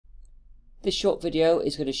This short video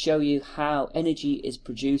is going to show you how energy is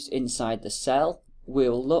produced inside the cell.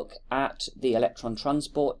 We'll look at the electron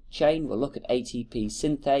transport chain, we'll look at ATP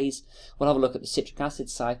synthase, we'll have a look at the citric acid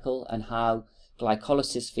cycle and how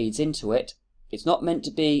glycolysis feeds into it. It's not meant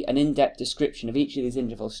to be an in-depth description of each of these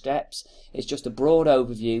individual steps, it's just a broad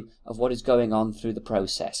overview of what is going on through the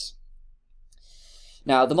process.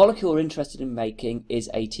 Now, the molecule we're interested in making is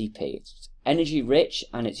ATP. It's energy rich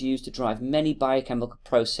and it's used to drive many biochemical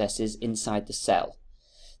processes inside the cell.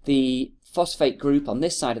 The phosphate group on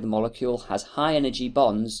this side of the molecule has high energy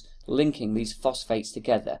bonds linking these phosphates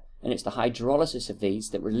together, and it's the hydrolysis of these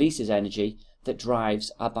that releases energy that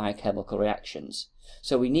drives our biochemical reactions.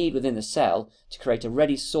 So we need within the cell to create a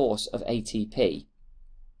ready source of ATP.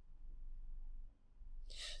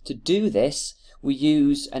 To do this, we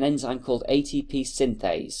use an enzyme called ATP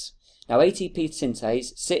synthase. Now, ATP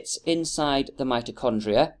synthase sits inside the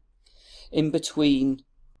mitochondria, in between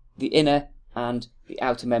the inner and the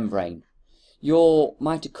outer membrane. Your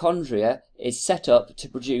mitochondria is set up to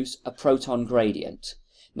produce a proton gradient.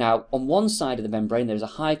 Now, on one side of the membrane there is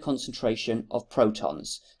a high concentration of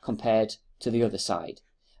protons compared to the other side.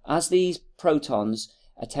 As these protons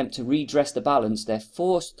attempt to redress the balance, they're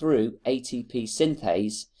forced through ATP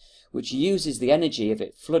synthase, which uses the energy of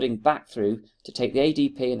it flooding back through to take the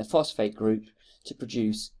ADP and the phosphate group to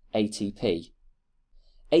produce ATP.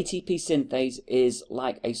 ATP synthase is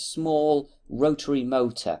like a small rotary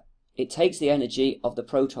motor. It takes the energy of the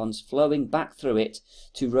protons flowing back through it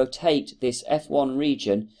to rotate this F1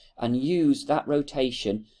 region and use that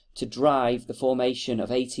rotation to drive the formation of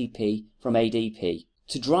ATP from ADP.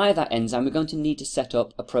 To drive that enzyme, we're going to need to set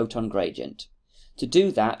up a proton gradient. To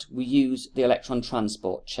do that, we use the electron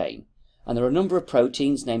transport chain. And there are a number of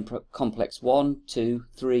proteins named complex 1, 2,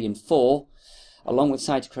 3 and 4, along with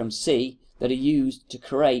cytochrome C, that are used to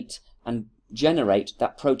create and generate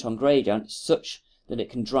that proton gradient such that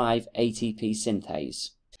it can drive ATP synthase.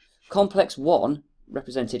 Complex 1,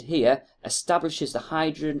 represented here, establishes the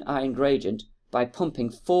hydrogen ion gradient by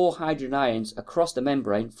pumping 4 hydrogen ions across the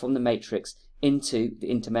membrane from the matrix into the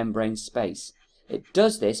intermembrane space. It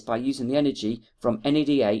does this by using the energy from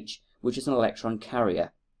NADH, which is an electron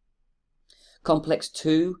carrier. Complex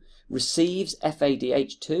 2 receives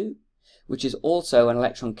FADH2, which is also an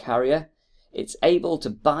electron carrier. It's able to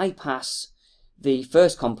bypass the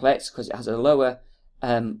first complex because it has a lower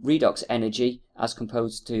redox energy as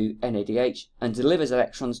opposed to NADH, and delivers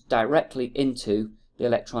electrons directly into the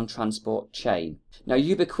electron transport chain. Now,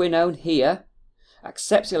 ubiquinone here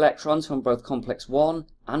accepts the electrons from both complex 1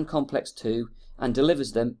 and complex 2 and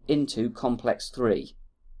delivers them into complex 3.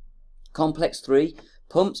 Complex 3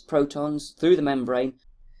 pumps protons through the membrane.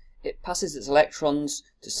 It passes its electrons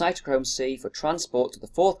to cytochrome C for transport to the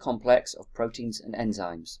fourth complex of proteins and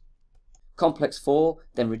enzymes. Complex 4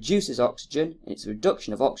 then reduces oxygen, and its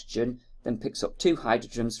reduction of oxygen then picks up 2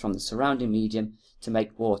 hydrogens from the surrounding medium to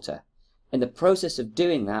make water. In the process of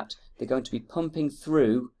doing that, they're going to be pumping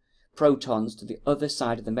through protons to the other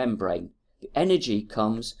side of the membrane. The energy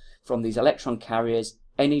comes from these electron carriers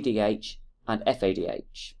NADH and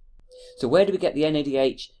FADH. So where do we get the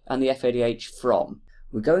NADH and the FADH from?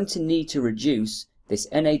 We're going to need to reduce this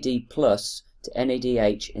NAD plus to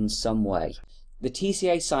NADH in some way. The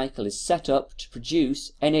TCA cycle is set up to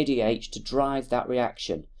produce NADH to drive that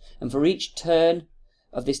reaction, and for each turn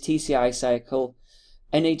of this TCA cycle,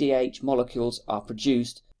 NADH molecules are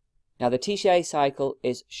produced. Now, the TCA cycle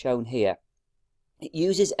is shown here. It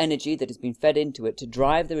uses energy that has been fed into it to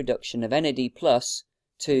drive the reduction of NAD plus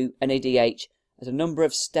to NADH at a number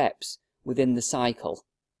of steps within the cycle.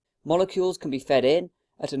 Molecules can be fed in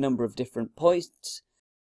at a number of different points,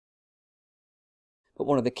 but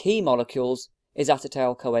one of the key molecules is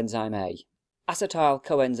acetyl coenzyme A. Acetyl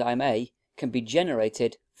coenzyme A can be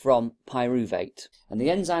generated from pyruvate, and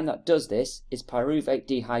the enzyme that does this is pyruvate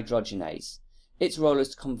dehydrogenase. Its role is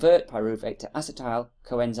to convert pyruvate to acetyl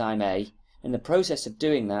coenzyme A. In the process of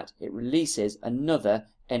doing that, it releases another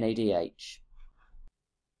NADH.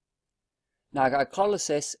 Now,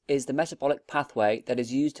 glycolysis is the metabolic pathway that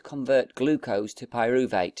is used to convert glucose to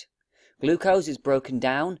pyruvate. Glucose is broken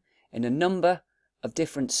down in a number of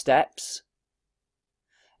different steps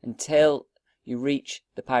until you reach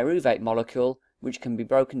the pyruvate molecule, which can be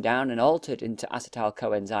broken down and altered into acetyl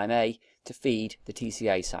coenzyme A to feed the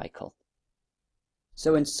TCA cycle.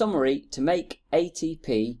 So in summary, to make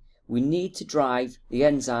ATP, we need to drive the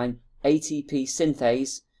enzyme ATP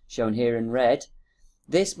synthase, shown here in red.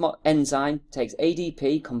 This enzyme takes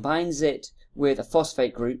ADP, combines it with a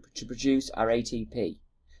phosphate group to produce our ATP.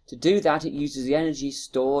 To do that, it uses the energy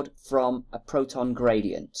stored from a proton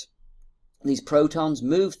gradient. These protons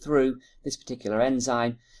move through this particular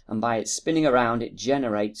enzyme and by it spinning around it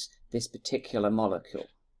generates this particular molecule.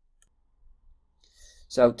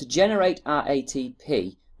 So to generate our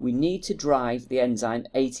ATP, we need to drive the enzyme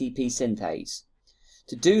ATP synthase.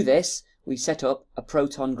 To do this, we set up a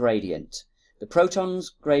proton gradient. The proton's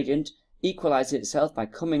gradient equalizes itself by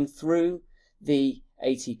coming through the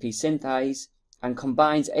ATP synthase and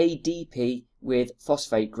combines ADP with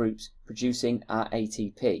phosphate groups, producing our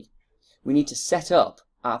ATP. We need to set up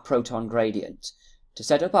our proton gradient. To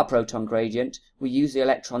set up our proton gradient, we use the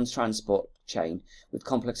electrons transport chain, with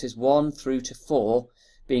complexes 1 through to 4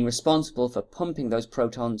 being responsible for pumping those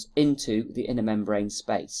protons into the inner membrane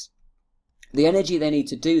space. The energy they need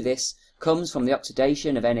to do this comes from the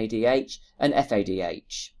oxidation of NADH and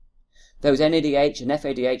FADH. Those NADH and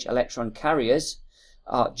FADH electron carriers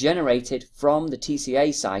are generated from the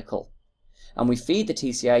TCA cycle, and we feed the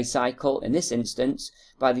TCA cycle in this instance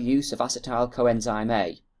by the use of acetyl coenzyme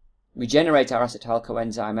A. We generate our acetyl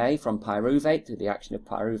coenzyme A from pyruvate through the action of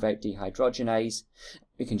pyruvate dehydrogenase.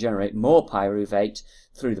 We can generate more pyruvate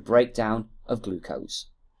through the breakdown of glucose.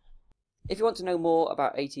 If you want to know more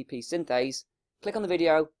about ATP synthase, click on the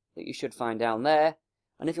video that you should find down there,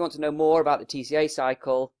 and if you want to know more about the TCA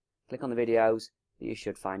cycle, click on the videos that you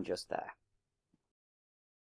should find just there.